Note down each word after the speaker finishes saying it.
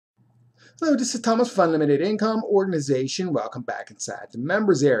Hello, this is Thomas from Unlimited Income Organization. Welcome back inside the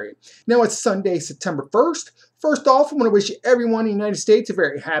members area. Now it's Sunday, September 1st. First off, I want to wish everyone in the United States a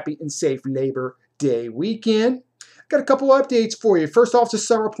very happy and safe Labor Day weekend. Got a couple of updates for you. First off, the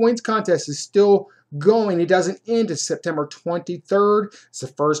Summer Points Contest is still going. It doesn't end until September 23rd. It's the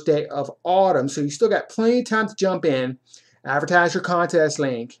first day of autumn, so you still got plenty of time to jump in, advertise your contest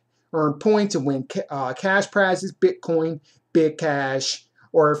link, earn points, and win cash prizes, Bitcoin, Big Cash,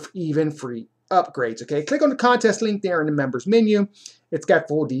 or even free upgrades. Okay, click on the contest link there in the members menu. It's got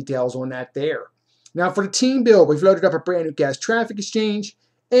full details on that there. Now for the team build, we've loaded up a brand new gas traffic exchange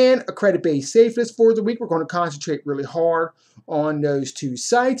and a credit-based safe list for the week. We're going to concentrate really hard on those two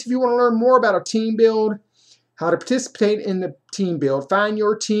sites. If you want to learn more about our team build, how to participate in the team build, find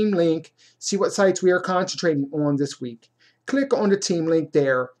your team link, see what sites we are concentrating on this week. Click on the team link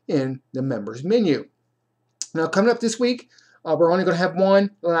there in the members menu. Now coming up this week, we're only going to have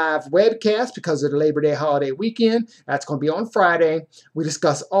one live webcast because of the Labor Day holiday weekend. That's going to be on Friday. We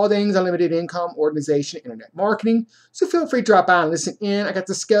discuss all things unlimited income, organization, internet marketing. So feel free to drop by and listen in. I got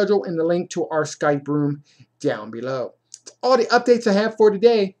the schedule and the link to our Skype room down below. That's all the updates I have for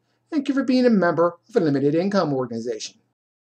today. Thank you for being a member of Unlimited Income Organization.